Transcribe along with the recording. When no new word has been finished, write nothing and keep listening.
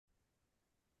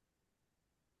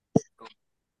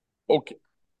Okay.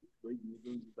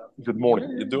 Good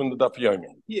morning. You're doing the DafYomi.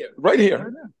 Here. Right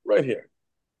here. Right here.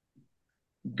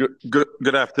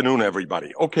 Good afternoon,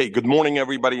 everybody. Okay, good morning,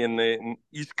 everybody. In the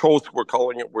East Coast, we're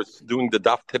doing the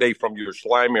daf today from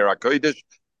Yerushalayim, Kodesh.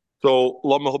 So,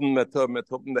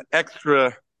 the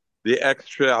extra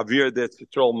avir that's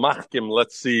Yisrael machkim.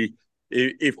 Let's see.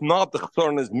 If not, the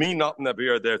chazon is me not in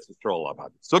avir that's Yisrael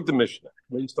about. So the Mishnah.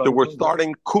 So we're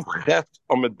starting Kuf Ches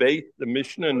Amud Beis, the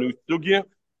Mishnah, new sugya.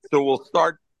 So we'll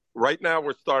start right now.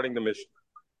 We're starting the Mishnah.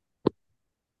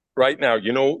 Right now,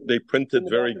 they printed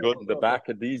very good in the back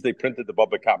of these. They printed the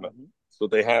Bava Kamma, so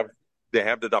they have the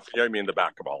DafYomi in the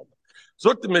back of all of them. So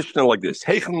look the Mishnah like this.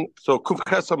 So Kuf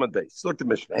Ches Amud Beis. So look the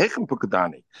Mishnah. Heichem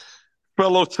Pukadani.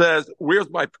 Fellow says, "Where's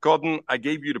my pekadon? I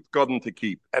gave you the pekadon to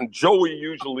keep." And Joey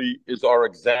usually is our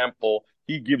example.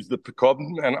 He gives the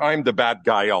pekadon, and I'm the bad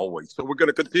guy always. So we're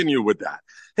going to continue with that.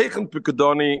 Heichem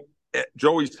Pukadani.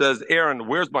 Joey says, "Aaron,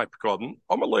 where's my pekadon?"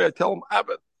 Amalei, I tell him,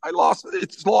 "Abbott, I lost it.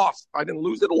 It's lost. I didn't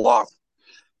lose it. It lost."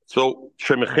 So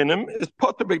Shemechinim is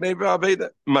potter b'gnei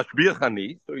v'aveda mashbiach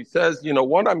hani. So he says, "You know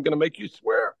what? I'm going to make you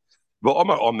swear."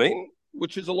 V'omar amen,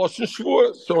 which is a lashon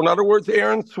shvur. So in other words,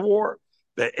 Aaron swore.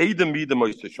 The Edom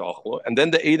and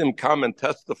then the Edom come and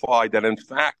testify that in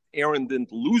fact Aaron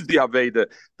didn't lose the Aveda.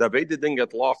 The Aveda didn't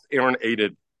get lost. Aaron ate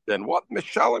it. Then what?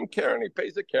 Mishalim Karen. He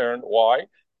pays a Karen. Why?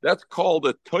 That's called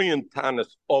a Toyin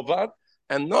Tanis Ovad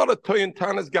and not a Toyin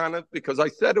Tanis Ganef because I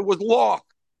said it was lost.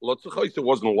 It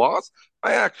wasn't lost.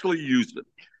 I actually used it.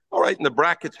 All right, in the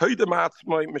brackets, what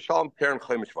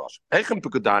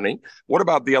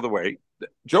about the other way?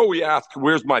 Joey asked,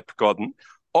 "Where's my pekadon?"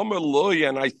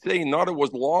 And I say, not it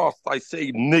was lost, I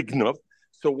say nignav.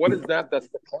 So what is that? That's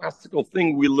the classical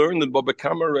thing we learned in Bava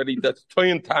Kamma already. That's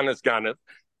Toyin Tanis Ganef.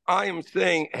 I am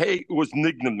saying, hey, it was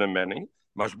nignav memeni.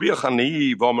 Mashbiach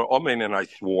ani v'omer omen, and I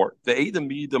swore. The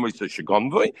Edom Edom is a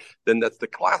shagonvoi. Then that's the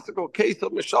classical case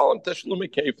of Mishalim Teshlumi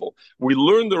Kefil. We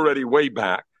learned already way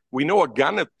back. We know a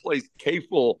Ganef plays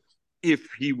Kefil if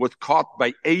he was caught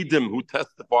by Edom who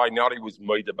testified, not he was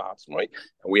made about, right?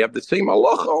 And we have the same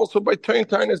halacha also by Toyin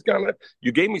Tanis Ganef.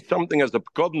 You gave me something as a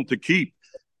pekadon to keep,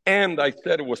 and I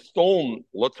said it was stolen.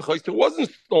 It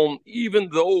wasn't stolen, even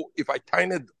though if I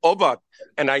tained ovad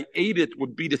and I ate it,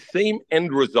 would be the same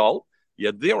end result.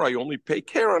 Yet there I only pay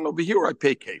Karen. Over here I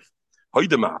pay Kef.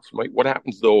 Right? What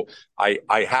happens though? I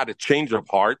had a change of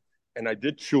heart and I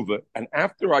did tshuva, and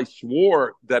after I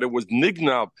swore that it was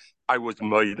nignav, I was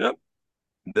moida.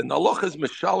 Then the halacha is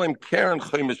mishalim keren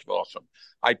chemish v'asham.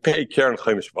 I pay keren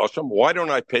chemish v'asham. Why don't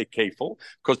I pay kefil?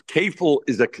 Because kefil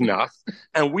is a knas,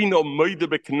 and we know moida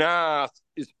b'knas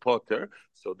is potter.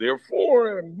 So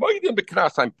therefore, moida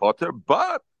b'knas I'm potter,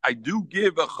 but I do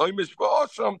give a chemish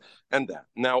v'asham and that.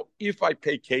 Now, if I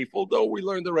pay kefil, though, we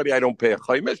learned already I don't pay a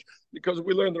chemish because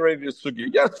we learned already the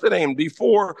sugya yesterday and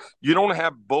before. You don't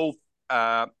have both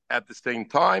at the same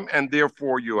time, and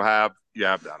therefore you have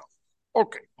that.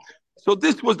 Okay. So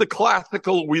this was the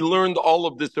classical. We learned all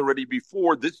of this already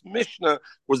before. This Mishnah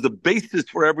was the basis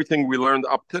for everything we learned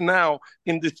up to now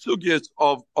in the sugyas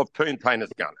of Toyin Tanis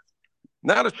Ganef.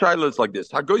 Now the shaila is like this: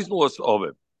 Hagoiznos of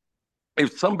it.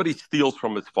 If somebody steals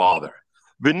from his father,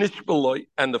 v'nishbaloi,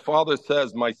 and the father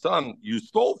says, "My son, you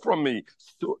stole from me."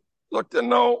 Look,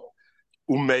 no,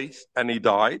 umeis, and he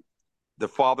died. The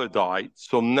father died.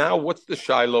 So now, what's the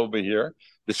shaila over here?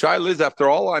 The shaila is, after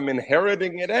all, I'm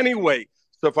inheriting it anyway.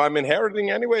 So if I'm inheriting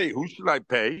anyway, who should I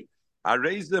pay? I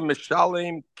raise the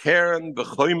mishalim keren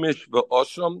v'choimish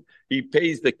v'osham. He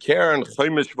pays the keren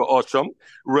choimish v'osham.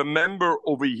 Remember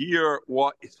over here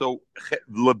what? So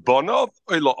lebonov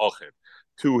or la'ochiv,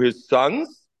 to his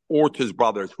sons or to his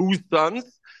brothers. Whose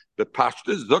sons? The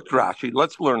pashtas zok Rashi.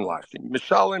 Let's learn Rashi.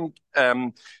 Mishalim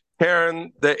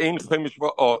keren the ein choimish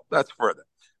v'osham. That's further.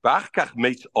 V'achkach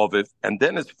meis oviv, and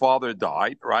then his father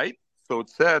died. Right. So it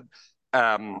said.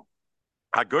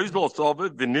 Hagoizlos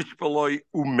ovid v'nishpeloi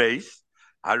umeis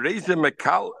hareze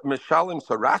meshalim.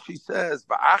 So Rashi says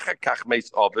va'achar kach meis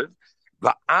ovid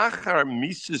va'achar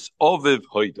mises oviv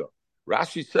hoida.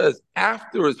 Rashi says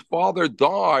after his father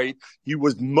died, he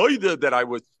was moida that I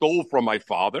was stole from my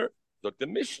father. Look, the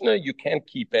Mishnah, you can't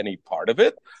keep any part of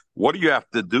it. What do you have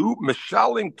to do?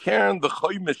 Meshalim karen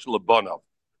v'choimish lebanav.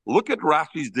 Look at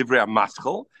Rashi's divrei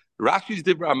hamaschal. Rashi's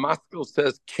divrei hamaschal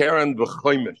says karen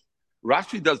v'choimish.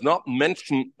 Rashi does not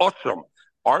mention Osham.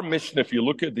 Our Mishnah, if you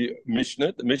look at the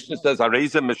Mishnah says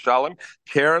Areza Mishalim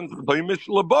Karen Choimish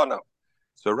Labana.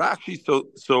 So Rashi,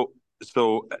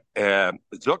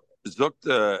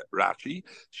 Rashi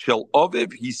Shel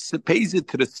Oviv, he pays it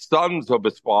to the sons of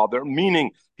his father, meaning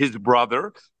his brother.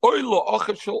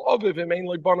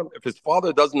 If his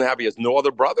father doesn't have, he has no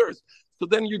other brothers. So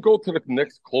then you go to the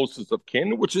next closest of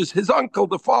kin, which is his uncle,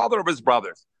 the father of his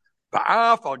brothers.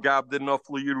 Even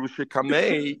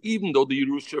though the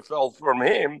Yerusha fell from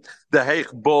him,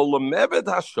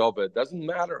 it doesn't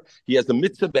matter. He has a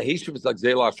mitzvah. He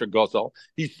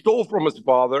stole from his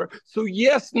father. So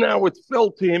yes, now it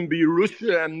fell to him,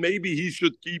 Yerusha, and maybe he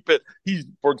should keep it. He's,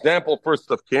 for example, first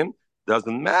of kin.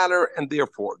 Doesn't matter, and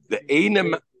therefore the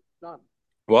Einem.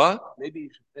 What? Maybe he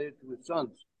should say it to his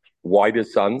sons. Why the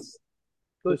sons?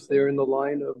 Because they're in the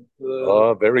line of.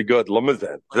 Oh, very good,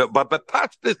 Lamazan. But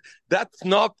touch this. That's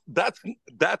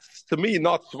to me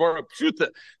not svara pshuta.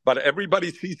 But everybody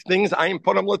sees things. I am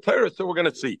param latera, so we're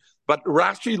going to see. But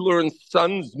Rashi learns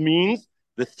sons means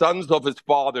the sons of his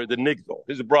father, the nigzol,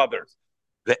 his brothers.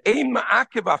 The aim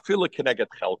ma'akev afila keneget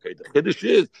chelkei. The chiddush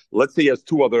is, let's say he has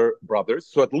two other brothers,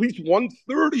 so at least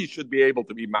 1/3 he should be able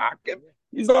to be ma'akev.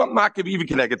 He's not ma'akev even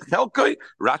keneget chelkei.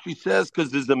 Rashi says because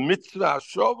there's a mitzvah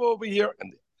shov over here,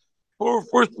 and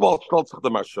first of all, the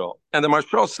Mashal, and the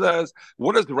Mashal says,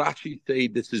 what does Rashi say?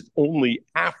 This is only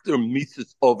after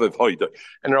Mises of Hoida.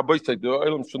 And Rabbi said the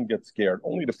Olam shouldn't get scared.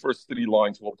 Only the first 3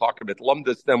 lines. We'll talk a bit.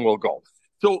 Lumdus, then we'll go.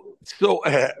 So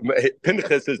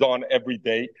Pinchas is on every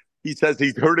day. He says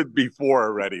he's heard it before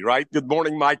already, right? Good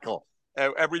morning, Michael.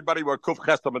 Everybody were Kuf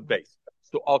Chesam at base.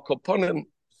 So Al Kapanim.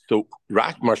 So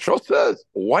Mashal says,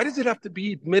 why does it have to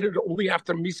be admitted only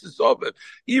after Mises of it?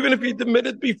 Even if he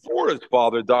admitted before his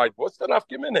father died, what's the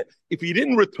nafka? If he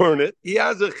didn't return it, he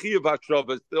has a chiyuv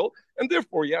hashava still, and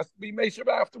therefore he has to be meishav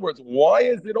afterwards. Why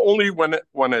is it only when it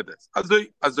is?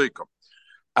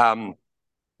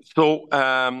 So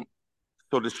the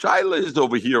shaila is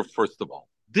over here. First of all,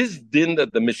 this din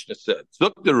that the Mishnah said,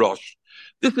 Zuk the Rosh,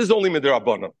 this is only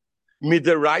midrabanan.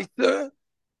 Midaraita.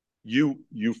 You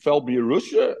fell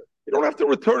b'Yerusha, you don't have to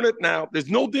return it now.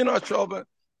 There's no din hashava.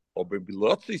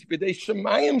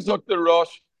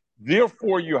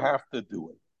 Therefore, you have to do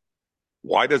it.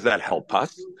 Why does that help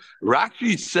us?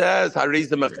 Rashi says,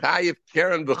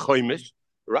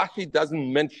 Rashi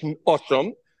doesn't mention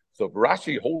Osham. So if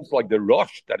Rashi holds like the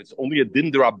Rosh, that it's only a din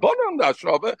d'Rabbanan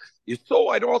hashava, so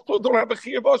I also don't have a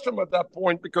chiyuv Osham at that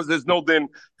point because there's no din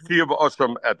chiyuv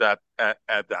Osham at that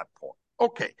point.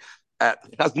 Okay.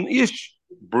 Chazon Ish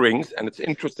brings, and it's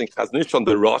interesting, Chazon Ish on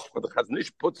the Rosh, but the Chazon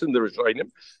Ish puts in the Rishonim,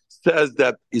 says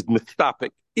that is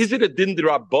mistapik. Is it a din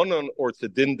d'Rabbanan or it's a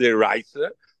din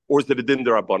d'Raisa, or is it a din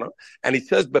d'Rabbanan? And he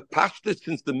says, but Pashta,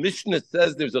 since the Mishnah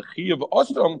says there's a chiyuv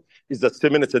Osham, is a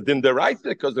siman, it's a din d'Raisa,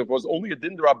 because if it was only a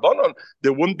din d'Rabbanan,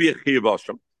 there wouldn't be a chiyuv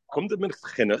Osham. Come to Minch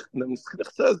Chinuch, and then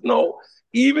Chinuch says, no,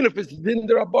 even if it's din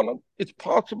d'Rabbanan, it's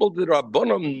possible that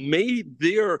Rabbanan made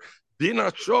their din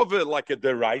hashava like a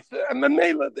deraisa, and the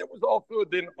mela there was also a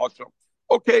din hasham.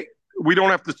 Okay, we don't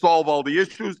have to solve all the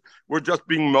issues. We're just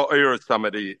being ma'ir some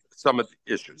of the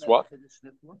issues. What?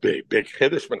 Big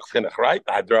chiddush min chinuch, right?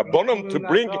 Rabbanim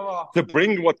to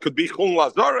bring what could be chun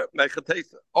lazara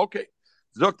nechatesa. Okay.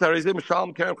 Or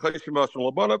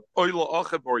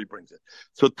he brings it.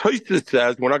 So Tosfos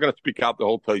says, we're not going to speak out the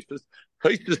whole Tosfos.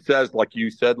 Tosfos says, like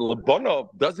you said,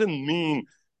 Labanov doesn't mean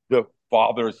the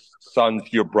father's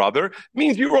sons, your brother, it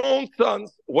means your own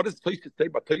sons. What does Tosfos say?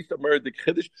 But Tosfos married the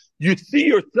Kiddush. You see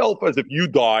yourself as if you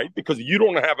died because you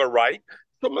don't have a right.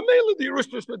 So Mamela, the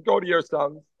Yerusha should go to your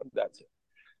sons, and that's it.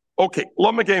 Okay,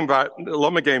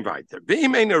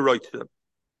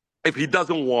 if he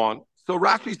doesn't want, so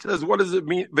Rashi says, what does it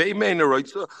mean?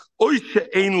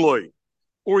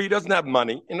 Or he doesn't have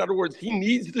money. In other words, he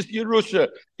needs this Yerusha.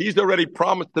 He's already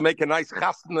promised to make a nice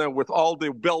chasna with all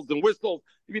the bells and whistles.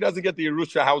 If he doesn't get the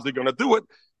Yerusha, how's he going to do it?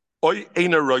 Or he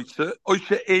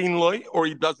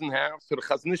doesn't have. So the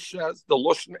Chazon Ish says the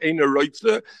Loshen Eina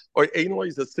Roitze or Einloi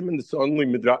is a siman that's only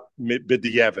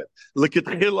b'diavad.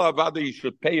 L'ketchila avada, he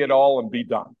should pay it all and be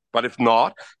done. But if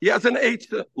not, he has an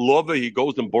eitzah. Lova, he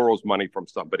goes and borrows money from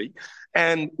somebody.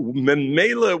 And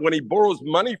Memela, when he borrows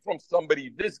money from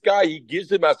somebody, this guy, he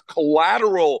gives him as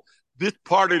collateral this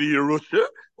part of the Yerusha.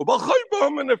 And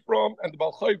the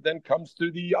Balchayv then comes to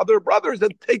the other brothers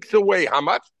and takes away how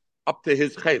much? Up to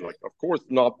his chelik. Of course,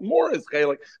 not more his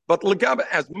chelik, but Lagaba,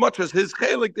 as much as his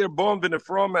chelik, they're born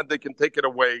from, and they can take it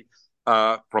away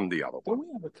from the other one. Don't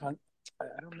we have I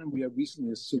don't remember, we had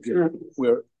recently a sugya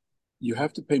where you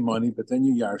have to pay money, but then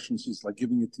your yarshin is like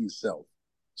giving it to yourself.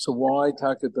 So why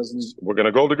Taka doesn't? We're going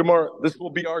to go to Gemara. This will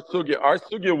be our sugya. Our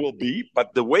sugya will be,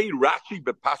 but the way Rashi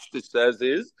Bepashta says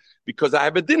is because I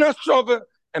have a din hashava.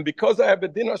 and because I have a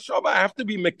din hashava, I have to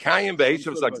be mekayim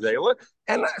ve'eshav zagzela,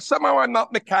 and somehow I'm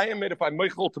not mekayim it if I'm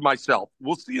meichel to myself.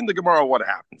 We'll see in the Gemara what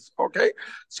happens. Okay,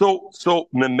 so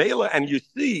memela, and you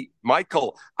see,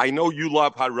 Michael, I know you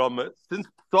love harama since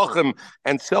psachim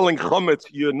and selling chametz.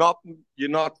 You're not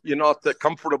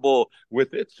comfortable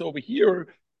with it. So over here,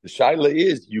 the shaila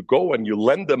is you go and you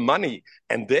lend the money,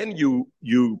 and then you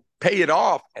pay it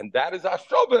off, and that is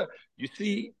hashava. You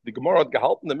see, the Gemara had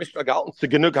gehalten, the Mishnah gehalten, to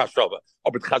genug hashava.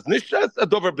 Oh, but chaznishes a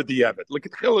dover b'diavad. Look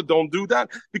at Chila, don't do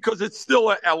that because it's still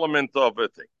an element of a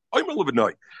thing.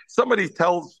 Somebody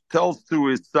tells to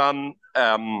his son,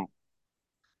 I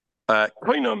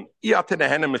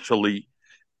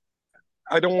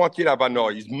don't want you to have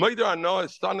anoah. He's made anoah.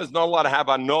 His son is not allowed to have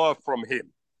anoah from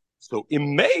him. So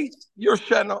in May, you're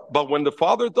Shena. But when the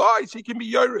father dies, he can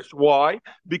be Yerush. Why?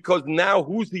 Because now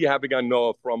who's he having a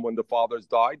Noah from when the father's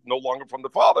died? No longer from the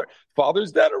father.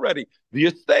 Father's dead already. The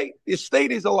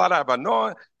estate is allowed to have a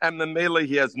Noah, and the Mele,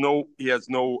 he has no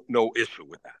issue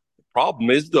with that. The problem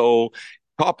is though,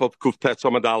 top of Kuftet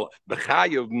Samadal, the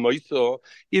Chayav Moisa,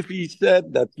 if he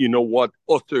said that, you know what,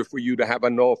 utter for you to have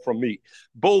a Noah from me,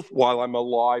 both while I'm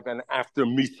alive and after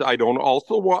Misa, I don't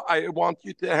also I want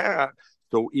you to have.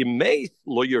 So immeis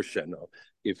lo yershena.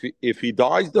 If he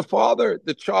dies, the father,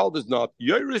 the child is not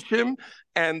yerishim,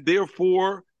 and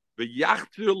therefore the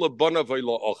yachtir lebanav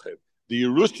ochiv. The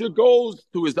Yerusha goes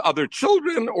to his other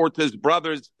children or to his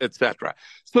brothers, etc.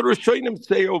 So the Rishonim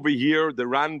say over here, the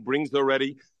Ran brings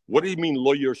already. What do you mean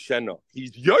lo yershena?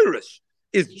 He's yerish.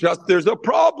 It's just there's a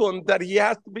problem that he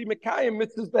has to be Mekayim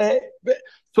mitzvahs.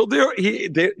 So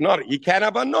he can't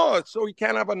have a Noah, so he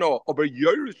can't have a Noah. But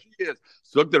Yerush he is.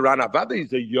 So the Ranavada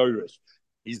is a Yerush.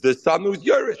 He's the son who's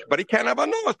Yerush, but he can't have a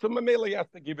Noah, so Mamela he has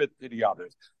to give it to the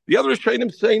others. The other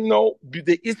Shainim say no,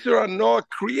 the Isra Noah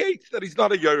creates that he's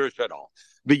not a Yerush at all.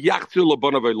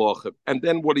 And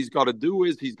then what he's got to do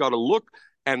is he's got to look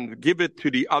and give it to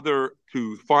the other,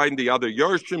 to find the other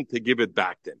Yerushim to give it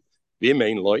back to him.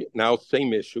 Now,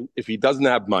 same issue. If he doesn't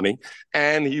have money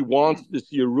and he wants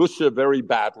this Yerusha very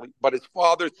badly, but his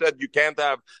father said you can't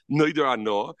have neither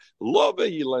anoah,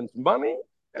 he lends money,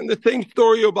 and the same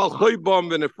story of Balchayv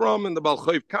Bam and Ephraim, and the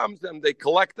Balchayv comes and they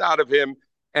collect out of him,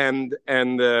 and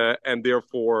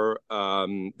therefore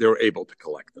they're able to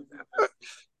collect them.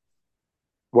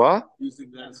 What?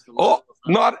 Oh,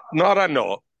 not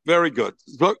anoah. Very good.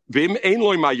 So, and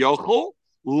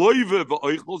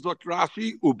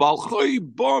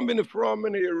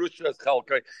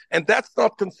that's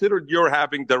not considered you're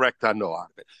having direct anoah.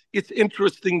 It's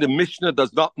interesting, the Mishnah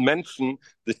does not mention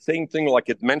the same thing like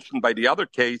it mentioned by the other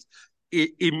case.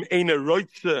 The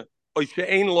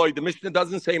Mishnah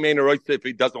doesn't say if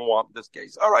he doesn't want this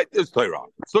case. All right, there's Torah.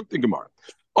 Look the Gemara.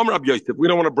 We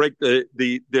don't want to break the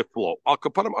flow.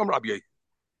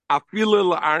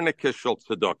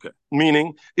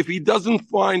 Meaning, if he doesn't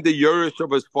find the Yerush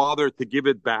of his father to give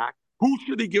it back, who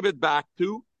should he give it back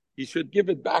to? He should give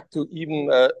it back to even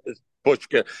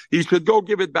Pushka. He should go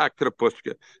give it back to the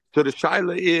Pushka. So the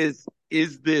Shaila is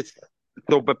this,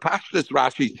 so Bepashtas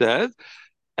Rashi says,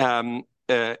 you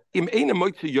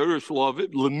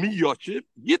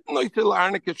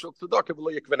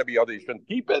shouldn't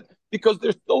keep it because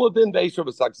there's still a din of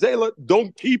a sakzela.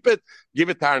 Don't keep it. Give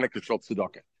it to Arnika Shel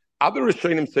Tzedakah. Other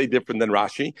Rishonim say different than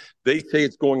Rashi. They say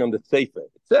it's going on the sefer.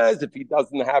 It says if he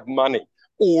doesn't have money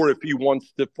or if he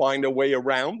wants to find a way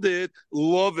around it,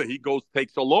 love it. He goes,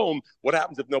 takes a loan. What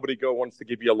happens if nobody wants to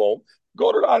give you a loan?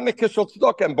 Go to Arnika Shel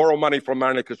Tzedakah and borrow money from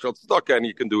Arnika Shel Tzedakah, and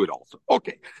you can do it also.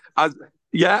 Okay. I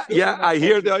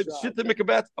hear the shit to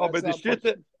mikabet. Oh, but the shit,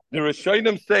 the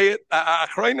Rishonim say it.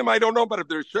 Achreinim, I don't know, but if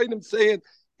the Rishonim say it,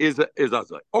 is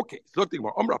Azai. Okay, so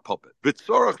Amra Puppet.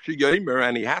 Vitzorach Shiyomer,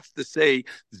 and he has to say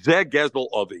Ze Gezel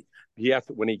Avi. He has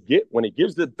to, when he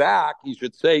gives it back, he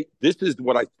should say, "This is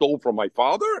what I stole from my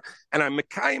father, and I'm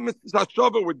Mekayim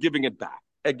Zashava with giving it back."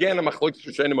 Again, I'm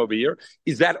Achloik over here.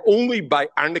 Is that only by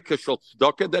Arnika Shel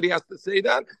Tzedakah that he has to say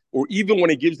that, or even when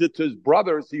he gives it to his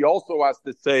brothers, he also has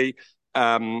to say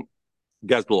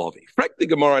Gazbalovi? Frek the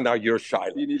Gemara now, you're shy.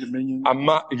 You need a minion.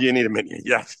 You need a minion,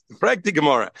 yes. Frek the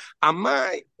Gemara.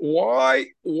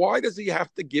 Why does he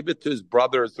have to give it to his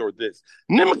brothers or this?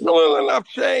 Let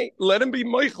him be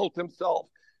Meichel himself.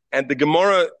 And the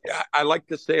Gemara, I like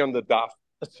to say on the daf,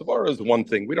 a svara is one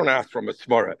thing. We don't ask from a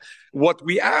svara. What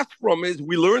we ask from is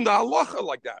we learned the halacha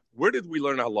like that. Where did we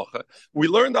learn halacha? We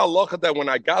learned the halacha that when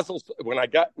I gazel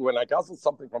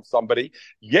something from somebody,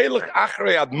 yelech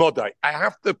achrei ad modai, I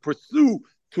have to pursue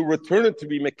to return it to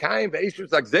be mekayim ve'esher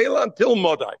zagzela until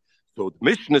modai. So the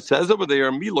Mishnah says over there,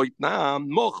 if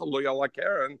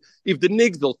the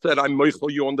nigzel said I'm moichel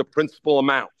you on the principal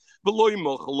amount, then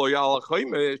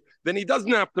he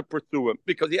doesn't have to pursue him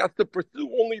because he has to pursue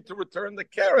only to return the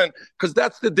Karen because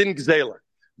that's the din gzela.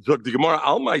 Zog the Gemara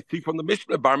Alma, I see from the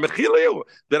Mishnah Bar Mechileu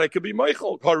that I could be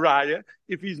Michael Haraya.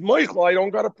 If he's Michael, I don't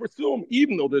got to pursue him,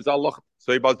 even though there's Allah.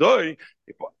 So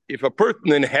if a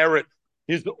person inherits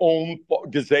his own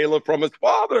gazela from his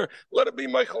father, let it be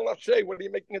Michael Nashe. What are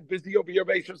you making it busy over your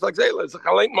vations like Zela? It's a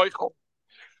chalain Michael.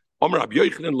 Rabbi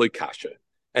Yochanan Loikasha.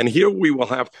 And here we will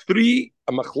have a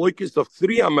machloikis of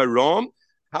three Amaram,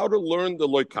 how to learn the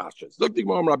Loikashas. Look the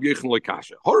Gemara Rabbi Yochanan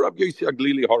Loikasha. Hor Rabbi Yossi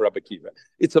Aglili, hor Rabbi Kiva.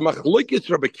 It's a machloikis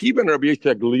Rabbi Kiva and Rabbi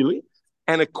Yossi Aglili.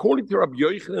 And according to Rabbi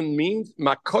Yochanan means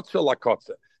makotza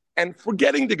lakotza. And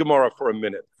forgetting the Gemara for a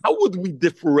minute, how would we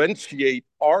differentiate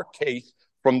our case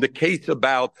from the case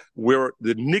about where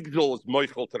the nigzol is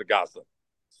moichel to the Gaza?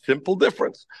 Simple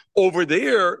difference. Over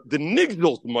there, the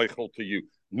nigzol is moichel to you.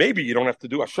 Maybe you don't have to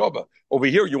do Ashaba. Over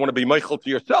here, you want to be moichel to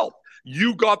yourself.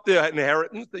 You got the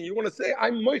inheritance, and you want to say,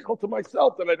 I'm moichel to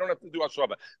myself, and I don't have to do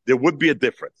Ashaba. There would be a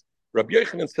difference. Rabbi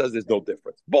Yochanan says there's no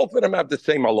difference. Both of them have the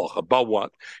same halacha. But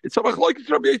what? It's like Rabbi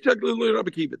Yochanan,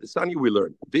 Rabbi Kiva. The Sani we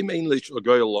learn. The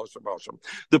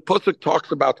pasuk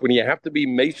talks about when you have to be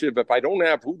meishiv, if I don't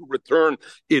have who to return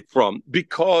it from,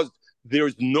 because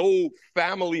there's no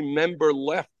family member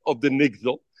left of the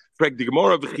nigzal.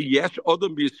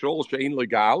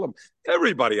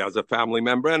 Everybody has a family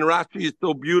member, and Rashi is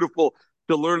so beautiful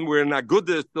to learn we're not good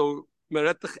this. So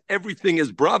everything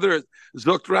is brothers.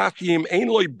 Zokt Rashi ein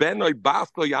loy ben loy bas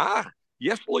loy ach.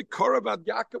 Yes loy korav ad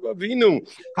Yaakov Avinu.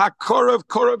 Ha korav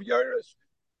Yerush.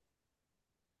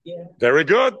 Yeah. Very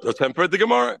good. That's temper the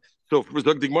Gemara. So for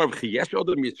Zokt the Gemara, Chiyesh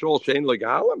Odom Yisrael shein loy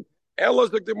galam. Ella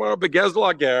Zokt the Gemara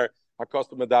begezla ger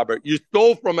hakosta medaber. You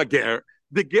stole from a ger.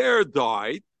 The ger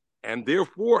died, and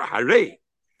therefore hare.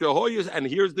 And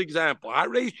here's the example.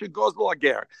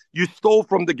 You stole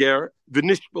from the ger,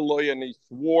 and he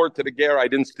swore to the ger, I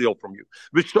didn't steal from you.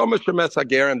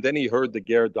 And then he heard the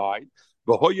ger died.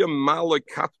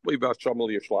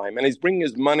 And he's bringing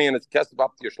his money and his kesef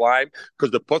up to Yerushalayim,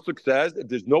 because the pasuk says, if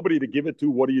there's nobody to give it to,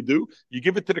 what do? You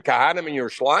give it to the Kahanim in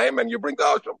Yerushalayim, and you bring the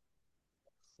Hashem.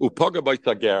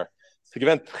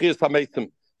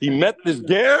 He met this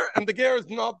ger, and the ger is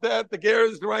not dead. The ger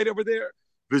is right over there.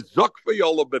 And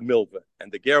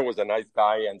the ger was a nice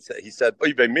guy, and he said,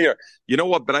 you know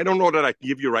what, but I don't know that I can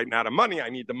give you right now the money. I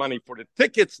need the money for the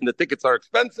tickets, and the tickets are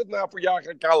expensive now for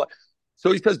Yachar Kala.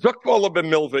 So he says, you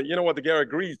know what, the ger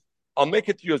agrees. I'll make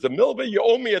it to you as a milva. You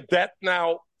owe me a debt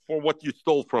now for what you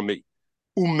stole from me.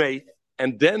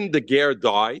 And then the ger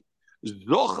died. And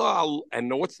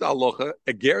what's the halacha?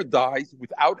 A ger dies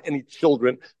without any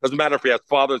children. Doesn't matter if he has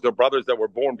fathers or brothers that were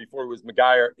born before he was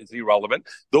Megayer, is irrelevant.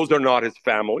 Those are not his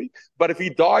family. But if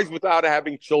he dies without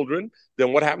having children,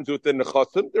 then what happens with the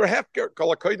nechasim? They're hefker.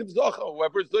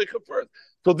 Whoever is zeicha first.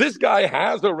 So this guy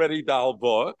has already the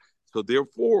halva. So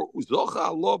therefore, he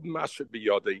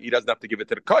doesn't have to give it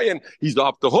to the kohen. He's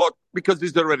off the hook because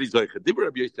he's already zeicha.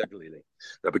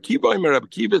 Rabbi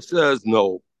Kiva says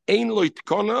no.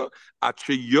 Rabbi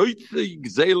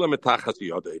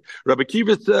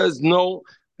Kiva says no,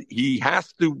 he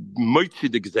has to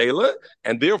moitzi the gzela,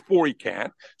 and therefore he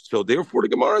can't. So therefore the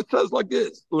Gemara says like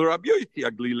this: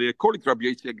 according to Rabbi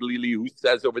Yossi Aglili, who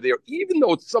says over there, even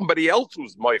though it's somebody else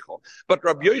who's Michael, but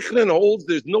Rabbi Yochanan holds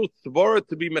there's no svara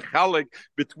to be mechalik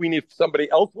between if somebody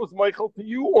else was Michael to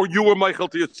you or you were Michael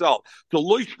to yourself. So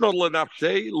loishno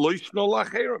lenafshei, loishno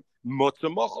lacherim.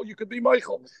 You could be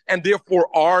Michael. And therefore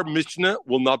our Mishnah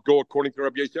will not go according to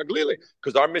Rabbi Yossi Aglili,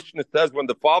 because our Mishnah says when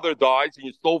the father dies and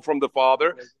you stole from the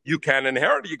father, you can't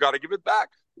inherit it, you got to give it back.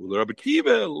 Rabbi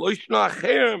Kiva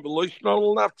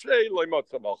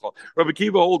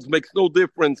holds makes no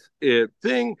difference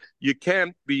thing. You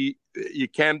can't be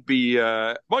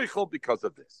Michael because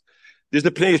of this. There's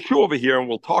a Pnei Yeshua over here, and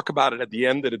we'll talk about it at the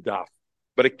end of the daf.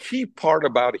 But a key part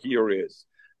about here is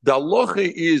the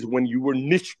halacha is when you were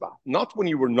nishba, not when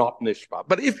you were not nishba.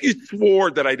 But if you swore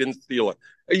that I didn't steal it,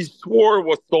 you swore it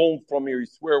was stolen from you, you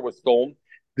swear it was stolen,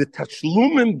 the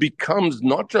tashlumim becomes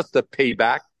not just a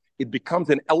payback, it becomes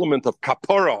an element of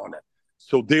kapara on it.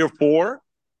 So therefore,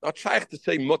 not shaykh to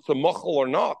say mutzah mochel or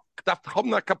not.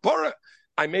 Kapara.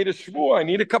 I made a shvur, I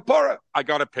need a kapara, I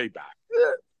got to pay back.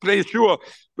 Pnei Yeshua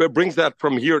brings that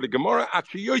from here to Gemara.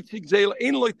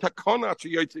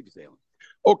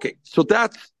 Okay, so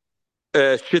that's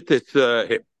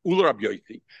Shittis Ula Rabbi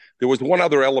Yossi. There was one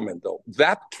other element, though.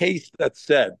 That case that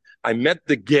said, I met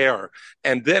the ger,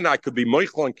 and then I could be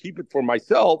Michael and keep it for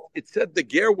myself, it said the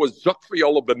ger was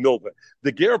Zokfriyola Benilva.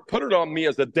 The ger put it on me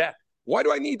as a debt. Why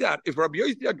do I need that? If Rabbi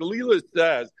Yossi Aglila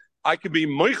says I could be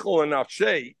Michael and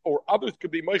Nafshay, or others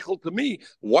could be Michael to me.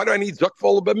 Why do I need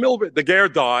Zakfal B'milva? The Ger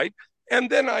died, and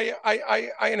then I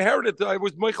inherited. I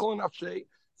was Michael and Nafshay.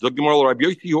 In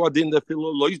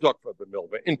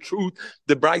truth,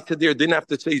 the Brisa there didn't have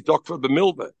to say Zakfa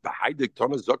B'milva.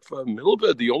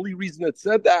 The only reason it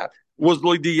said that was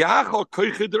that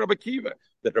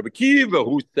Rabbi Kiva,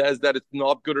 who says that it's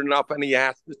not good enough and he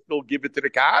has to still give it to the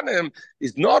Kahanim,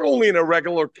 is not only in a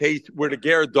regular case where the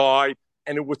Ger died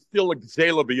and it was still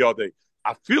Gzela B'yadeh.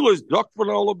 I feel as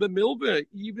Zakfanala B'milva,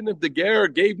 even if the Ger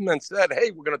gave him and said, hey,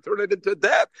 we're going to turn it into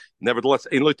death. Nevertheless,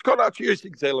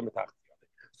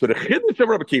 so the chiddush of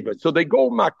Rabbi Kiva, so they go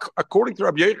according to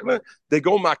Rabbi Yochanan, they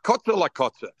go makotza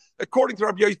lakotza. According to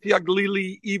Rabbi Yossi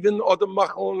Aglili, even Adam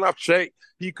Machal Nafshay,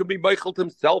 he could be Michael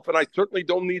himself, and I certainly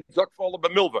don't need Zakfala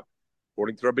B'milva.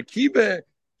 According to Rabbi Kiva,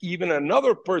 even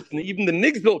another person, even the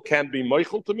Nigzel can be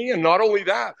Michael to me, and not only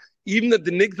that, even if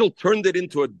the Nigzel turned it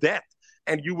into a debt,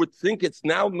 and you would think it's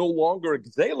now no longer a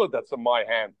Gzela that's in my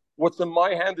hand. What's in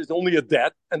my hand is only a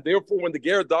debt, and therefore when the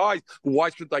Ger dies, why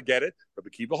should I get it? Rabbi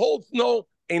Kiva holds, no.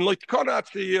 So Rav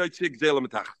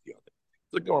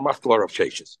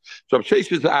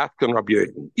Sheshes asked on Rabbi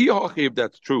Yochanan, if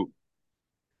that's true,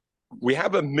 we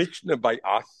have a Mishnah by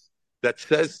us that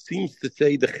seems to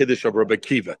say the Chiddush of Rabbi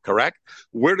Kiva, correct?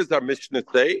 Where does our Mishnah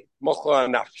say? Machla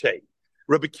nafshay.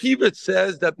 Rabbi Kiva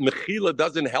says that Mechila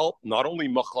doesn't help, not only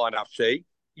Machla nafshay,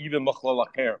 even Machla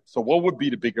lacher. So what would be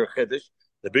the bigger Chiddush?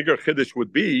 The bigger Chiddush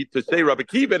would be to say Rabbi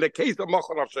Kiva in the case of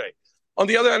Machla nafshay. On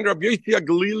the other hand, Rabbi Yossi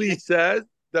Aglili says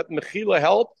that Mechila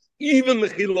helps, even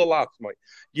Mechila Latzmai.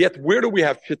 Yet where do we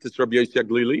have Shittis Rabbi Yossi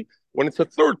Aglili? When it's a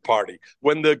third party.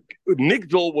 When the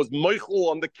Nigdal was Michael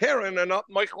on the Karen and not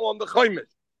Michael on the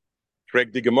Chaimish.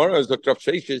 Correct the Gemara as Dr.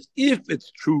 Sheshes, if it's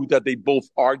true that they both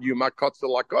argue Makotza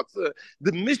Lakotza,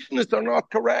 the Mishnahs are not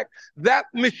correct. That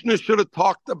Mishnah should have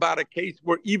talked about a case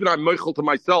where even I'm Michael to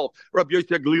myself, Rabbi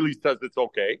Yossi Aglili says it's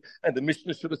okay. And the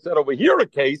Mishnah should have said over here a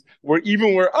case where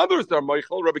even where others are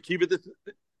Michael, Rabbi Kiva,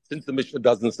 since the Mishnah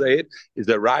doesn't say it, is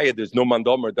a riot. There's no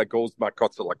mandomer that goes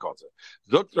makotza lakotza.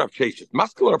 Zot Rav Sheshes,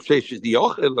 Maskal Rav Sheshes, the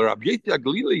Ochel Rabbi Yossi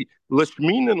Aglili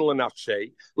l'shminin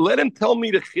l'nafshei. Let him tell me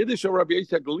the chiddush of Rabbi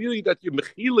Yossi Aglili that you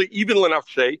mechila even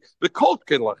l'nafshei the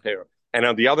koltkin lacher. And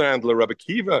on the other hand, Rabbi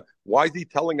Kiva, why is he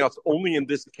telling us only in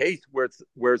this case where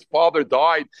his father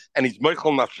died and he's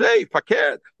meichel nafshei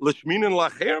fakir l'shminin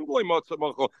lacher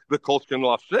l'imotzamachol the koltkin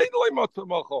nafshei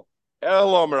l'imotzamachol.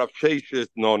 Elam Rav Sheshes,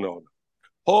 no.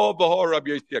 Both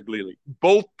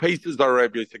paces are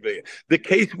Rabbi Yossi Aglili. The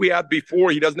case we had before,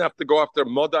 he doesn't have to go after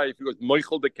Moda if he was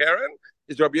Michael the Karen,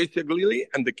 is Rabbi Yossi Aglili,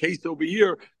 and the case over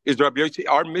here is Rabbi Yossi,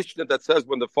 our Mishnah that says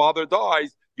when the father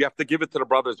dies, you have to give it to the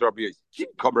brothers, Rabbi Yossi.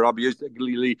 Keep coming, Rabbi Yossi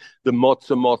Aglili, the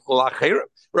Motzah Lachera.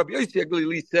 Rabbi Yossi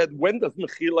Aglili said, when does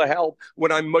Mechila help?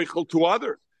 When I'm Michael to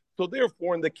others. So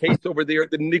therefore, in the case over there,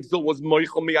 the Nigzel was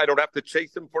Michael me, I don't have to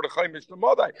chase him for the Chaimish the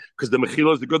Moda, because the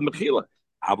Mechila is a good Mechila.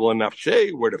 Avla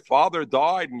nafshay, where the father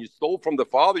died and you stole from the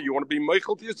father, you want to be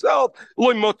Michael to yourself.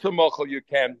 Loy motza Michael, you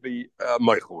can't be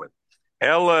Michael with.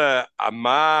 Ella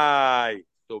amai.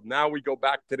 So now we go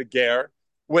back to the ger.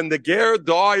 When the ger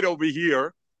died over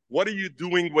here, what are you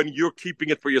doing when you're keeping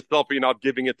it for yourself and you're not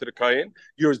giving it to the kain?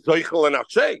 You're zeichel and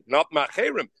nafshay, not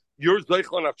macherim. You're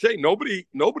zeichel and nafshay.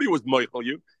 Nobody was Michael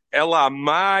you. Ella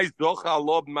amai zocha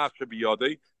lob masha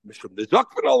biyadei.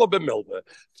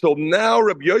 So now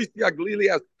Rabbi Yossi Aglili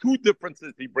has two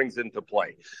differences he brings into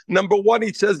play. Number one,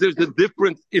 he says there's a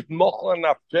difference if Mochla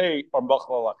Nafshay or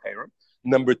Mochla Lacherim.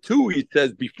 Number two, he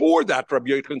says before that,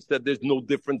 Rabbi Yochanan said there's no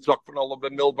difference Zakfan Allah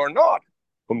b'milva or not.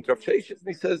 And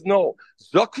he says no.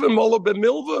 Zakfan Allah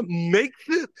b'milva makes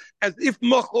it as if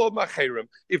Mochla Lacherim,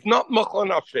 if not Mochla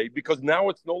Nafshay, because now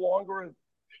it's no longer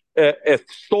a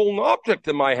stolen object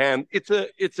in my hand. It's a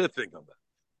thing of that.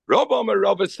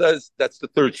 Rabbi says that's the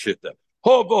third shitta.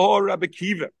 Rabbi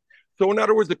Kiva. So in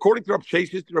other words, according to Rabbi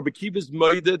Sheshes, Rabbi Kiva's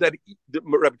moida that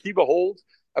Rabbi Kiva holds,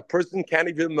 a person can't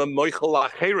even moichel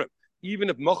acherim. Even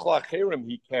if mochel acherim,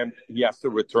 he has to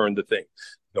return the thing.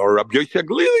 No, Rabbi Yossi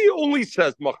Aglili only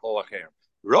says mochel acherim.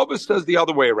 Rabbi says the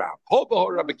other way around.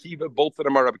 Rabbi Kiva, both of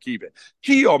them are Rabbi Kiva.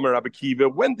 Ki Omer Rabbi Kiva.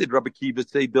 When did Rabbi Kiva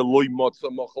say the loy motza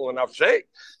mochel and avshay?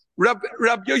 Rabbi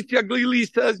Yossi Aglili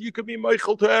says you can be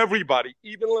Michael to everybody,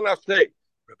 even L'nafshay.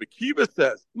 Rabbi Kiva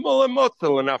says,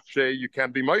 you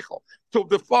can't be Michael. So if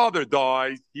the father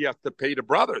dies, he has to pay the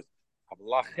brothers.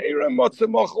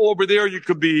 Over there, you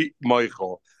could be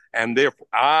Michael. And therefore,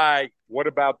 what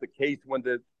about the case when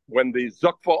the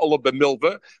Zakfa Allah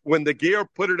b'milva, when the Ger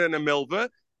put it in a milva,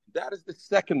 That is the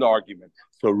second argument.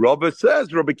 So Rabbi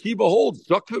says, Rabbi Kiva holds,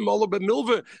 Zakvim Allah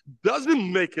B'milva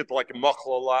doesn't make it like a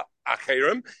Machla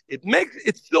Acherim.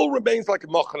 It still remains like a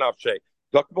Machla Avshay.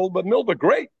 Zakvim Allah B'milva,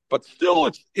 great, but still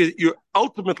you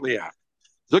ultimately have.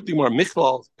 Zakvim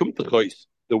Michlal,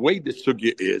 the way the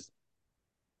sugya is,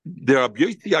 there are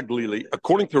B'yosi Aglili,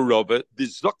 according to Rabbi, the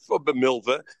Zakva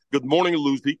B'milva, good morning,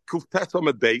 Lucy, Kuftes on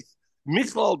the base,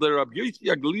 Michlal, the Rabbi Yossi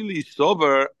Aglili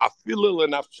sover afilil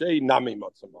and afshei nami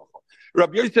matzamacha.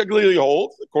 Rabbi Yossi Aglili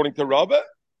holds, according to Rabbi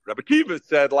Kiva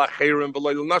said la chayrim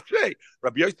v'loy nafshei.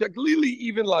 Rabbi Yossi Aglili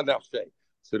even la nafshei.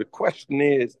 So the question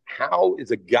is, how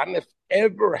is a ganef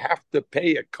ever have to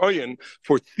pay a kohen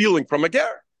for stealing from a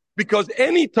ger? Because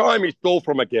any time he stole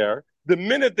from a ger, the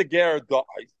minute the ger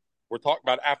dies, we're talking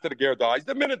about after the ger dies.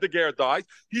 The minute the ger dies,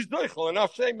 he's doichel and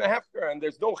afshay mehefker, and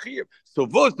there's no chiyuv. So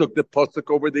v'zuk the pasuk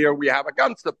over there, we have a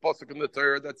ganze pasuk in the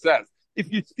Torah that says, if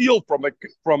you steal from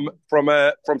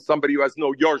somebody who has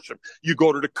no yorshim, you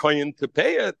go to the kohen to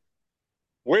pay it.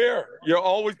 Where you're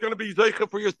always going to be zeicha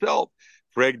for yourself.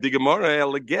 Frag the Gemara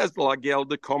el gezel agel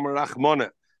de Kamma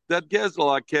rachmana. That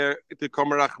gezel aker the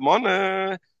Kamma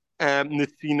rachmana.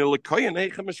 Nesina lekoyen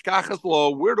eichem mishkachas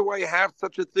lo. Where do I have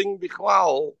such a thing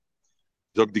bichlal?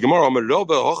 Zog the Gemara Amar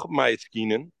Rava hoch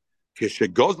ma'eskinen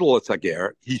kishegozel es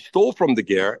hager. He stole from the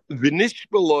ger v'nish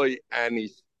beloy and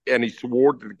he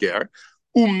swore to the ger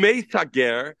umeis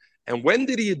hager. And when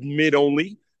did he admit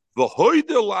only? V'hoide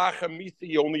lacha misa.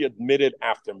 He only admitted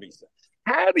after misa.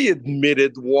 Had he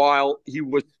admitted while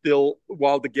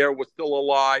the ger was still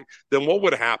alive, then what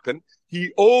would happen?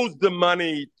 He owes the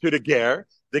money to the ger.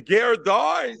 The ger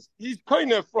dies. He's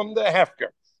kind of from the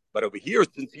hefker. But over here,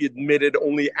 since he admitted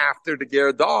only after the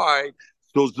ger died,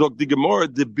 so zog the Gemara,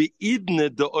 the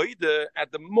beidne, the oide, at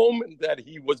the moment that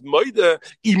he was moide,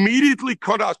 immediately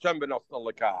cut Hashem b'nafsal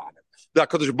l'kahanim. The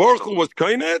HaKadosh Baruch Hu was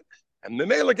kained, and the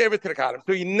Mela gave it to the kahanim.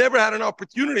 So he never had an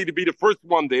opportunity to be the first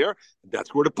one there.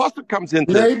 That's where the pasuk comes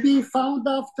into. Maybe he found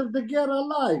after the ger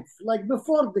alive, like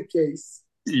before the case.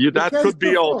 That could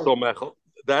be also, Mechel.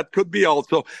 That could be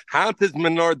also. Hand is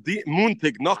menar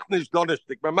muntig noch nicht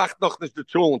donnerstag. Man macht noch nicht die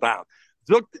Schulen down.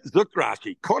 Zogt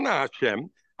Rashi, Kona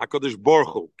Hashem, HaKadosh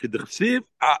Baruch Hu, k'dechsiv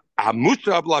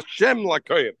hamushab l'Hashem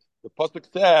l'koyim. The pasuk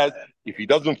says, if he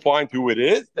doesn't find who it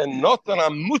is, then not an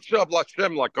hamushab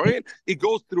l'Hashem l'koyim. It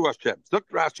goes through Hashem. Zogt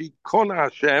Rashi, Kona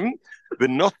Hashem,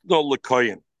 v'nosno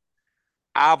l'koyim.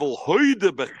 Aval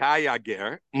hoide b'chay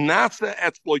ager, nasa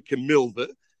etzloi kemilve.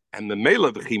 And the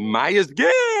mela v'chimayas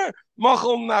ger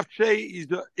machal nafshei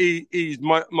is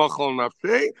machal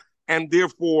nafshei, and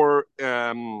therefore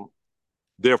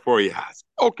he has.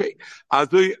 Okay, as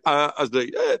they Doesn't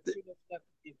have to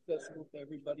be accessible to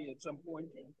everybody at some point.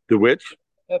 The which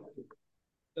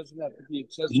Doesn't have to be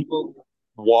accessible.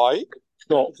 Why?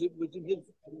 No,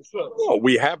 No,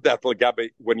 we have that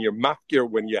when you're mafkir,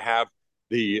 when you have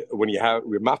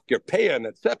your mafkir payan,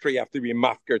 etc. You have to be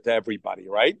mafkir to everybody,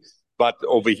 right? But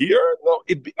over here, no,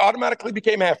 it automatically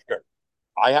became hefker.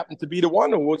 I happen to be the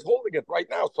one who was holding it right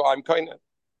now, so I'm kind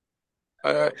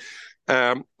of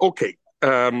okay.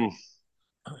 So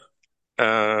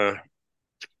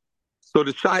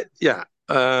the side, yeah.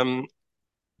 The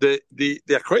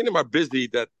Achronim are busy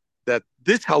that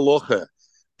this halacha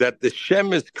that the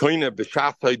Shem is kind of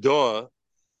b'shas haidah.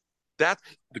 That's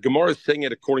the Gemara is saying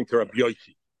it according to Rabbi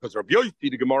Yossi, because Rabbi Yossi,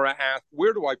 the Gemara asked,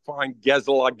 where do I find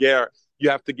gezel ager? You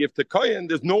have to give to kohen.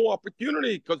 There's no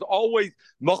opportunity because always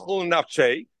machal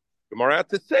nafshei. Gemara had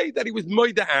to say that he was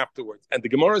moida afterwards, and the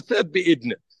Gemara said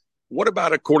beidne. What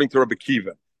about according to Rabbi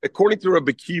Kiva? According to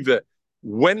Rabbi Kiva,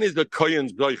 when is the kohen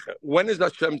zoicha? When is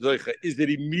Hashem zoicha? Is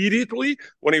it immediately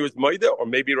when he was moida, or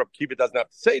maybe Rabbi Kiva doesn't have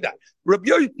to say that? Rabbi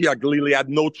Yossi Aglili had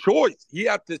no choice. He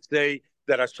had to say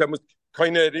that Hashem was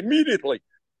kohen immediately.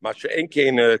 According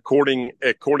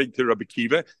to Rabbi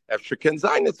Kiva, after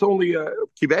Kenzain, it's only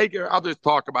Kiva Eger. Others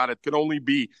talk about it. Can only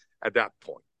be at that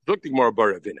point.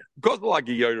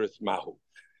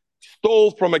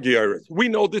 Stole from a Geiris. We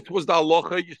know this was the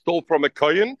halacha. You stole from a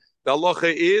kohen. The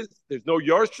halacha is there's no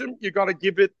yarshim. You got to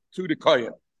give it to the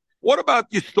kohen. What about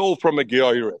you stole from a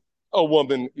Geiris, a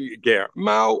woman ger?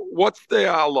 Mao, what's the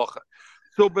halacha?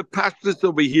 So, but pastors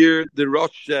over here, the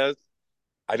Rosh says,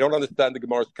 I don't understand the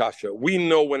Gemara's kasha. We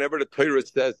know whenever the Torah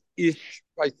says ish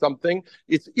by something,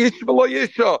 it's ish v'lo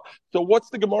isha. So what's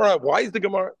the Gemara? Why is the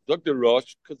Gemara Dr.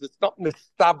 Rosh? Because it's not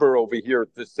mistaber over here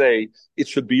to say it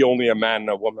should be only a man and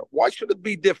a woman. Why should it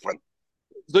be different?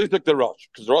 So Dr. Rosh,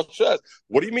 because Rosh says,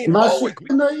 what do you mean?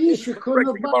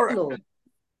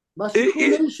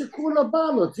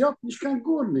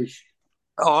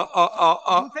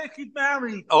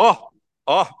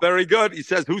 Very good. He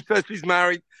says, who says she's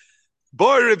married?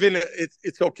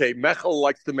 It's okay. Mechel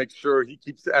likes to make sure he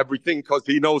keeps everything because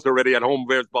he knows already at home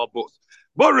where's Balbus.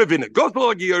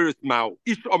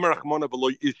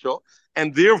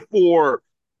 And therefore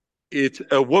it's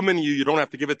a woman. You don't have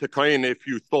to give it to Kain if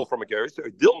you stole from a gerus.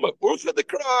 It's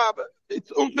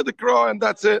Ursha the Kra, and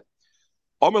that's it.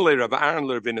 Amalei Rav Aaron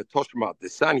Lervina Toshma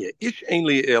Desanya Ish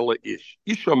Ainli Ela Ish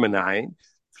Isha Menayin.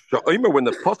 When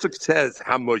the pasuk says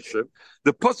Hamoshev,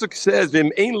 the pasuk says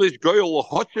in English Goyal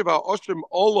Hoshev Oshim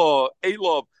Ola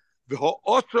Elov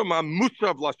V'Oshim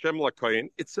Hamushav Lashem Lakayin.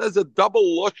 It says a double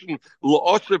Loshin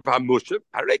Laoshev Hamushav.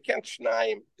 Harekan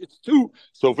Shnaim. It's two.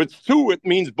 So if it's two, it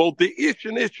means both the Ish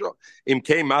and Isha. Im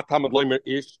Kei Matamad Leimer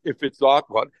Ish. If it's not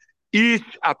what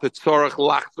Ish at the Tzorach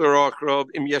Lachter Achrov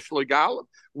Im Yesh Legalim.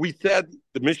 We said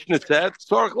the Mishnah said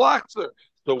Tzorach Lachter.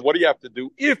 So what do you have to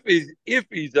do? If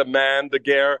he's a man, the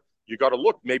ger, you got to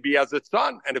look. Maybe he has a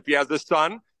son, and if he has a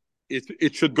son,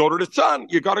 it should go to the son.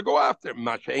 You got to go after him.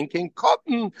 Mashain king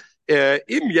cotton im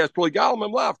yes legalim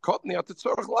im lav cotton at the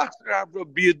tzorach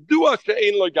lachter be a dua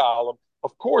she'ein legalim.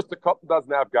 Of course, the cotton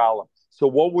doesn't have galim. So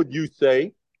what would you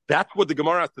say? That's what the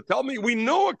Gemara has to tell me. We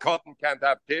know a cotton can't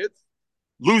have kids.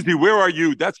 Lucy, where are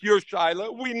you? That's your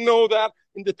shaila. We know that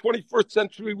in the 21st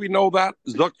century. We know that.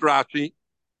 Zok Rashi.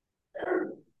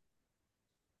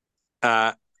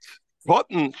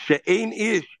 Cotton she'ein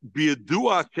ish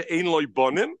biyadua she'ein loy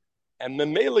bonim, and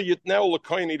memela yitneu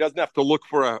lekoyin. He doesn't have to look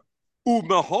for a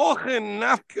umehochen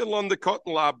nafkel on the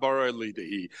cotton la bara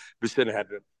lidahi b'sin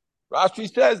hedrin. Rashi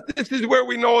says this is where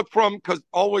we know it from because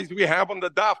always we have on the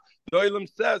daf. The Olam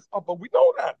says, "Oh, but we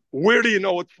know that. Where do you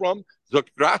know it from?" Zok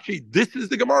Rashi, this is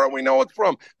the Gemara we know it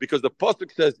from because the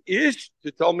pasuk says ish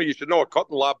to tell me you should know a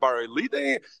cotton la bara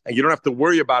lidahi, and you don't have to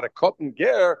worry about a cotton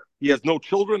ger. He has no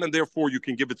children, and therefore you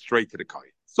can give it straight to the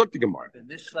kohen. So the Gemara. The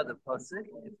Mishra, the pasuk.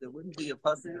 If there wouldn't be a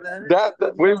pasuk about it, That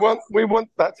we want.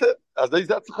 That's it. As they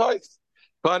that's chayis.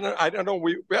 I don't know.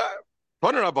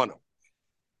 Toner Rabbanim.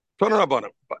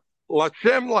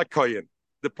 Lashem lakoyin.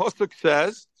 The pasuk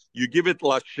says you give it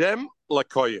Lashem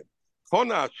lakoyin.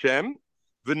 Kona Hashem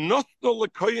v'nosno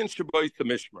lakoyin shabayis the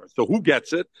mishmer. So who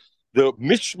gets it? The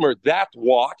mishmer that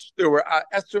watched. There were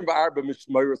Esther V'Arba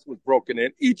mishmeros was broken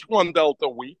in. Each one dealt a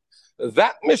week.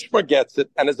 That mishmer gets it,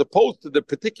 and as opposed to the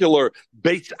particular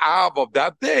base av of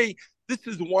that day, this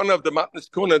is one of the matnas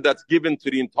kuna that's given to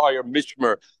the entire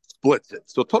mishmer. Splits it.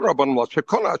 So Torah Rabbanim Lashem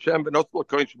Kona Hashem v'nosno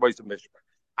lakoyin shabayis the mishmer.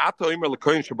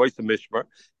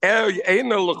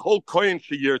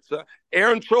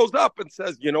 Aaron shows up and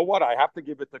says, you know what, I have to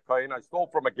give it to Kohen. I stole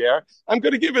from a ger. I'm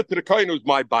going to give it to the Kohen who's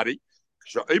my buddy.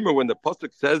 When the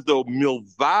pasuk says though,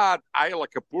 milvad ayla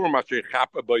kapur masher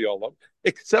chapa bayolam,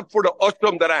 except for the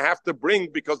osham that I have to bring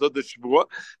because of the shvua,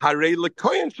 harei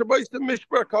lekoyin shabayis the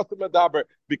mishbar custom adaber,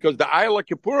 because the ayla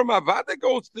kapur mavada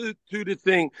goes to the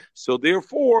thing. So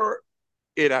therefore,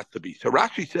 it has to be. So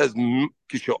Rashi says,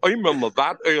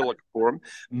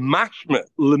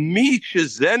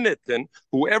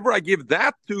 whoever I give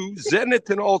that to,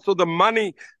 zenitin, also the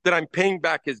money that I'm paying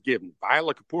back is given.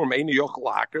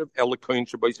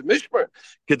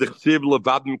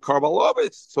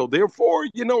 So therefore,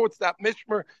 you know, it's that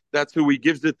mishmer. That's who he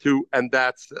gives it to, and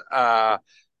that's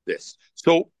this.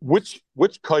 So which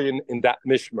kohen in that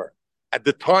mishmer? At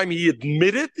the time he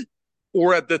admitted,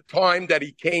 or at the time that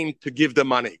he came to give the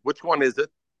money? Which one is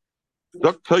it? We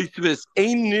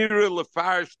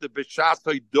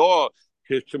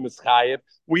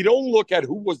don't look at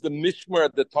who was the mishmer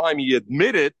at the time he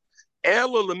admitted.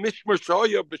 When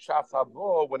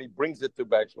he brings it to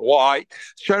back. Why?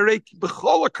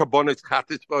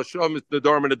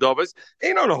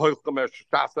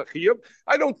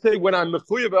 I don't say when I'm I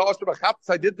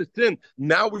did the sin.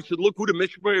 Now we should look who the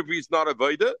mishmer if he's not a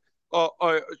vaida.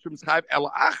 Over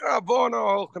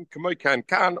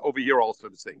here also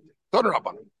the same thing.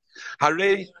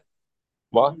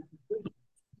 What?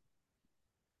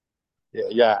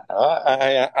 Yeah.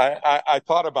 I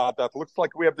thought about that. Looks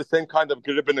like we have the same kind of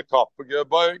geribbenikop.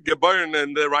 Geburn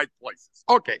in the right places.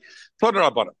 Okay.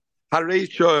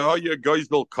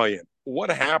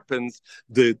 What happens?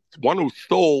 The one who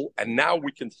stole, and now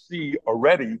we can see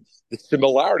already the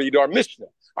similarity to our Mishnah.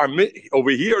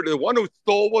 Over here, the one who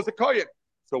stole was a kohen.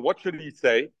 So what should he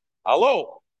say?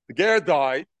 Hello, the ger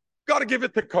died. Got to give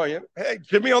it to kohen. Hey,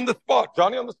 Jimmy on the spot.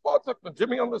 Johnny on the spot.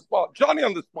 Jimmy on the spot. Johnny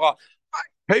on the spot. I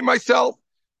pay myself.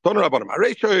 That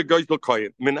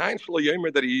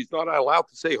he's not allowed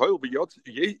to say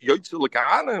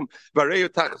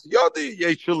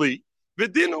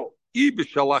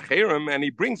and he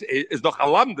brings is the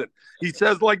halamden. He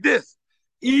says like this.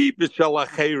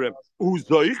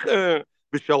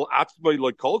 Bishal atzmai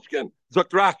like kolshkin. Zok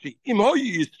Rashi, im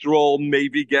hoyi Yisrael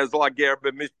maybe gezla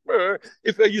gerbe mishmer.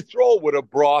 If a Yisrael would have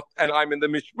brought, and I'm in the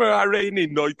mishmer, areini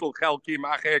noitel chelki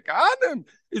macher kahanim,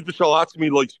 is bishal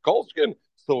atzmai like kolshkin.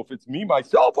 So if it's me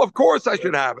myself, of course I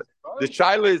should have it. The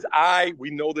shaila is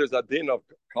we know there's a din of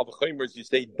kavachimers. You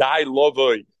say die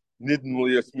lovoi.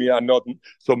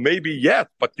 So maybe yes,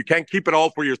 but you can't keep it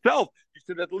all for yourself. You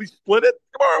should at least split it.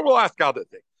 Tomorrow we'll ask other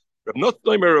things. Reb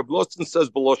Nosson says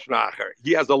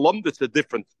he has a lum that's a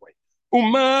different way.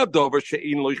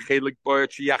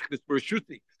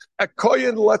 A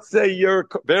coin, let's say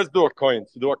there's no coin.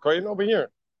 So do a coin over here?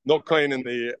 No coin in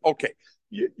the okay.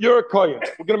 You're a coin.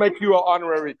 We're gonna make you an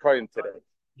honorary coin today.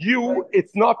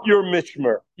 It's not your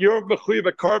mishmer. You're mechuyev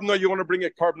a carbon. You want to bring a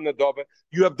carbon adova.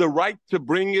 You have the right to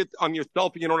bring it on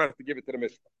yourself, and you don't have to give it to the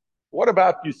mishmer. What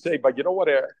about you say, but you know what,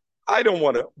 Aaron? I don't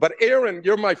want to. But Aaron,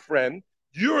 you're my friend.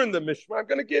 You're in the mishmer. I'm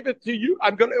going to give it to you.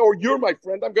 Or you're my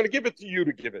friend. I'm going to give it to you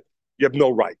to give it. You have no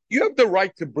right. You have the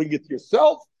right to bring it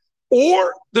yourself,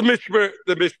 or the mishmer,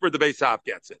 the Beis Av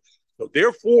gets it. So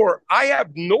therefore, I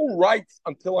have no rights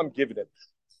until I'm given it.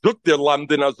 He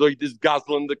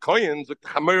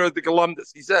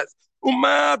says,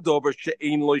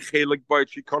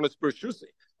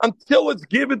 until it's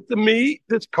given to me,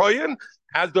 this kohen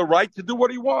has the right to do what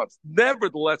he wants.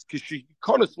 Nevertheless,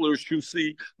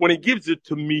 when he gives it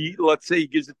to me, let's say he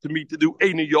gives it to me to do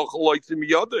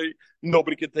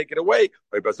nobody can take it away.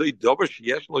 I have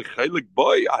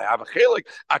a chelik.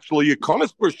 Actually, a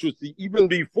konas b'shusi, even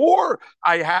before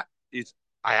I had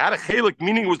a chelik,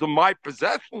 meaning it was in my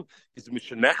possession. Nobody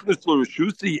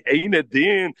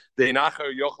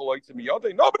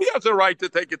has a right to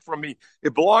take it from me.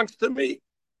 It belongs to me.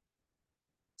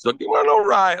 So you want to know,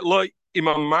 right?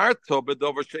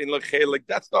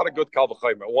 That's not a good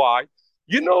kalvachaymer. Why?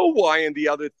 You know why? In the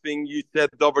other thing you said,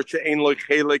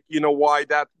 you know why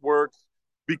that works?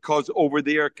 Because over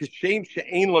there,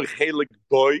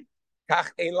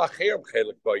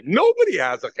 nobody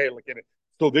has a chelik in it.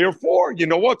 So therefore, you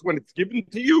know what? When it's given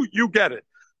to you, you get it.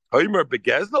 All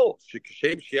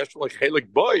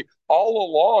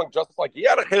along, just like he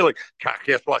had a chelik,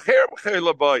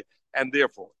 and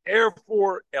therefore,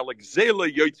 the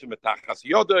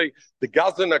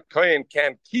Gazan Kohen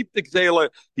can't keep the Gzela.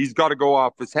 He's got to go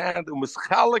off his hand.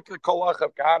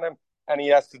 And he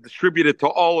has to distribute it to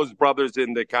all his brothers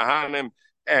in the Kahanim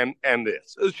and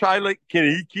this. Shaila, can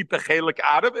he keep the chelik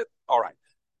out of it? All right.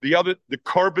 The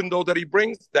carbon though that he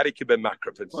brings, that he can be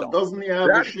makrav himself. Well, doesn't he have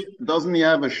a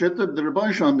shittab? The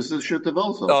Rebbein Shalom is a shittab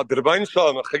also. The Rebbein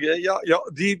Shalom, die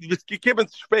gekommen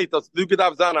spät, das du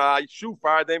gedacht sein, a Schuh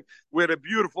fahr dem, with a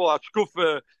beautiful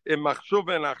Ashkufe in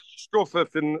Machshuve and Ashkufe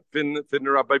fin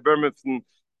Rabbi Berman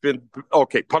fin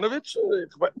okay, Panovich,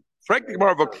 frankly,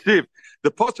 more of a ksiv. The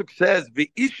pasuk says,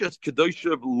 "V'ishas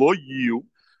kedoshav lo yiu."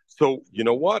 So, you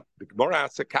know what? The Gemara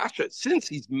asks a kasha. Since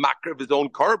he's makar of his own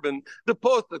carbon, the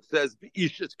pasuk says,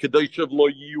 "V'ishas kedoshav lo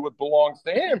yiu," it belongs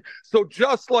to him. So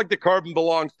just like the carbon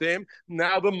belongs to him,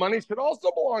 now the money should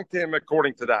also belong to him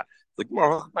according to that. It's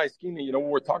like, you know,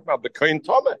 we're talking about the kohen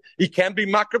tama. He can't be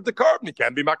makar of the carbon. He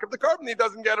can't be makar of the carbon. He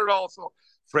doesn't get it also.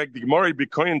 Frag the Gemara, be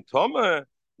kohen tama.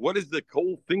 What is the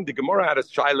whole thing? The Gemara had a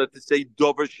shaila to say,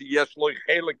 "Dover sheyesh lo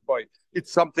chelik by."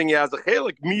 It's something he has a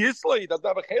chelik. Mi isla, he doesn't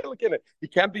have a chelik in it. He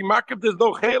can't be marked. There's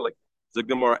no chelik. The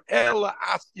Gemara Ella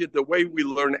asked you the way we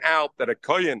learn out that a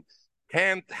kohen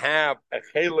can't have a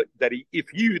chelik, that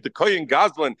the kohen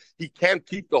gazlan, he can't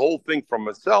keep the whole thing from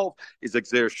himself. Is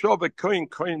exer shove kohen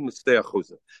mistei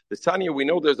achuza. The Tanya, we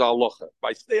know there's a halacha.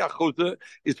 By stei achuza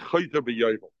is chayzer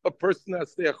b'yovel. A person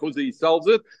has stei achuza, he sells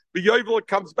it. B'yovel, it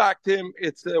comes back to him.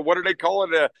 It's what do they call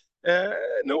it? A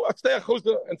stei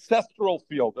achuza, ancestral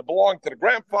field. It belonged to the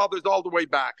grandfathers all the way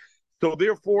back. So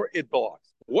therefore, it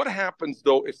belongs. What happens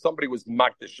though if somebody was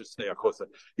magdish a stei achuza?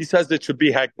 He says it should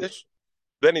be hektish.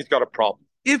 Then he's got a problem.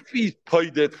 If he's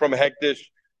paid it from Hegdish,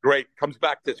 great, comes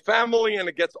back to his family and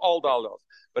it gets all dollars.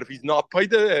 But if he's not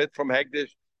paid it from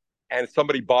Hegdish and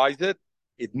somebody buys it,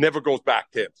 it never goes back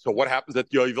to him. So what happens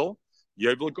at Yovel?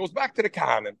 Yovel goes back to the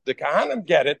Kahanim. The Kahanim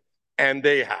get it and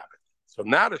they have it. So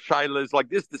now the Shaila is like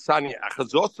this. The Sanya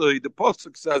Achazosai, the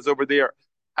Pasuk says over there,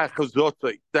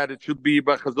 Achazosai, that it should be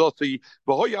Achazosai.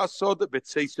 V'hoyasoda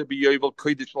b'tseisa b'Yovel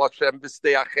kodesh l'Hashem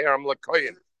b'stei acheram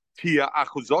l'koyin. Tia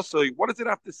achuzosai. What does it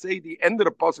have to say? The end of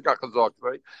the pasuk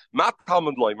achuzosai. Mat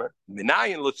Talmud Leimer.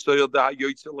 Minayin l'soil da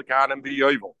yoytzel l'kahanim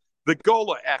b'yovel. The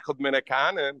gola echad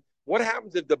minakahanim. What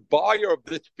happens if the buyer of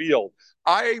this field?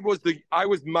 I was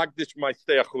magdish my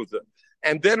stei achuza,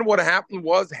 and then what happened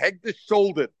was Hegdish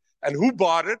sold it, and who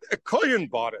bought it? A kohen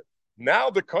bought it. Now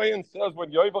the kohen says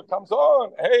when Yovel comes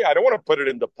on, hey, I don't want to put it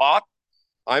in the pot.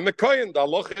 I'm a kohen. The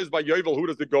halacha is by Yovel. Who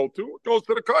does it go to? It goes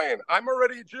to the kohen. I'm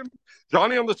already Jim.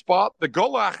 Johnny on the spot. The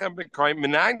golachem ben kohen.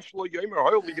 Menayin shlo yomer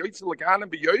hoil liyoytzel lekanim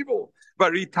be Yovel.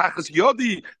 Bari tachas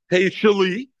yodi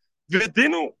teishali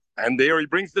v'dinu. And there he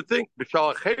brings the thing.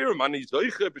 B'shal acherim ani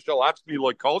zoiche b'shal atzmi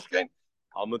loy kolshkein.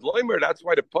 Talmud Loimer. That's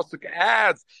why the pasuk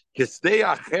adds kestei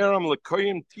acherim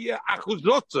lekoyim tia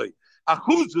achuzotzei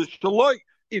achuzos shaloi.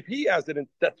 If he has an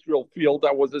ancestral field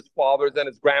that was his father's and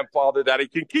his grandfather that he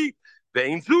can keep.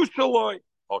 It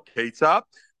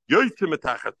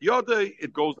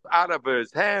goes out of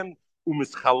his hand, and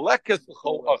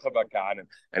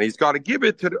he's got to give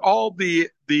it to all the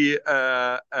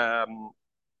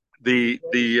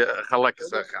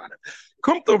chalekas.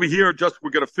 Come over here. Just we're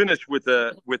going to finish with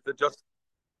just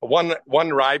one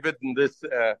rabbit, and this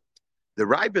the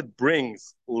rabbit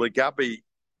brings legabi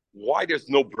why there's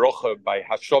no bracha by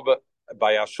hashava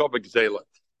gzela.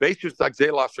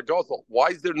 Why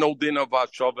is there no din of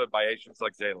Hashava by Hashem's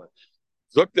Zela?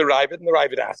 Zuk the Ravid, and the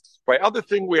Ravid asks. By other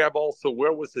thing, we have also,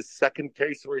 where was the second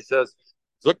case where he says,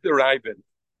 Zuk the Ravid,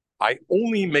 I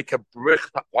only make a brich.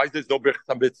 Why is there no brich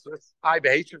mitzvahs? I by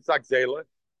Hashem's Zela.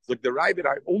 Zuk the Ravid,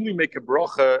 I only make a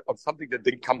bracha of something that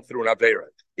didn't come through an Avera.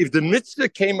 If the mitzvah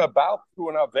came about through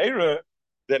an Avera,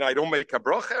 then I don't make a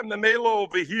bracha, and the melo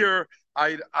over here,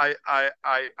 I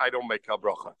don't make a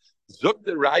bracha. Zuk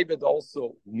the Ravid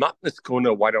also matnes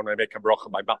kuna. Why don't I make a bracha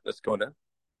by matnes kuna?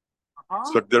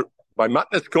 Zuk the by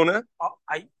matnes kuna.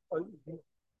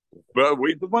 But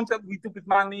the ones that we do with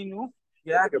Malinu.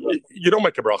 Yeah. You don't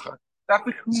make a bracha. Zuk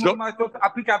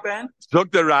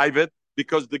the Ravid,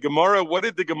 because the Gemara. What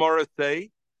did the Gemara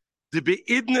say? You're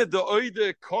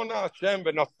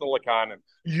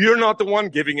not the one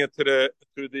giving it to the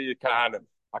Kahanim.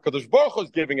 HaKadosh Baruch Hu is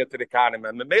giving it to the Kahanim,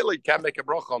 and the Mele can't make a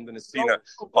bracha on the Nesina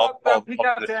of the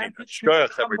Nesina.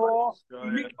 Shkoyach,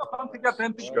 everybody.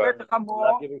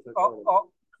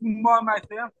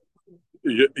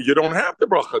 You don't have the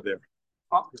bracha there.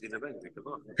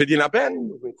 Pidyon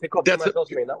Ben.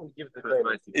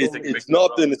 It's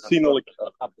not the Nesina.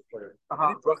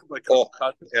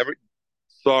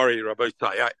 Sorry, Rabbi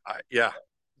Sai. Yeah.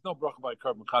 No bracha by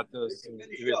carbon chatas.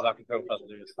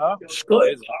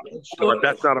 But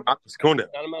that's not a matnas kuna.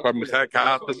 Carbon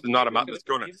chatas is not a matnas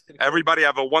kuna. Everybody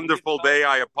have a wonderful day.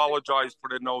 I apologize for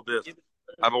the know this.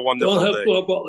 Have a wonderful day.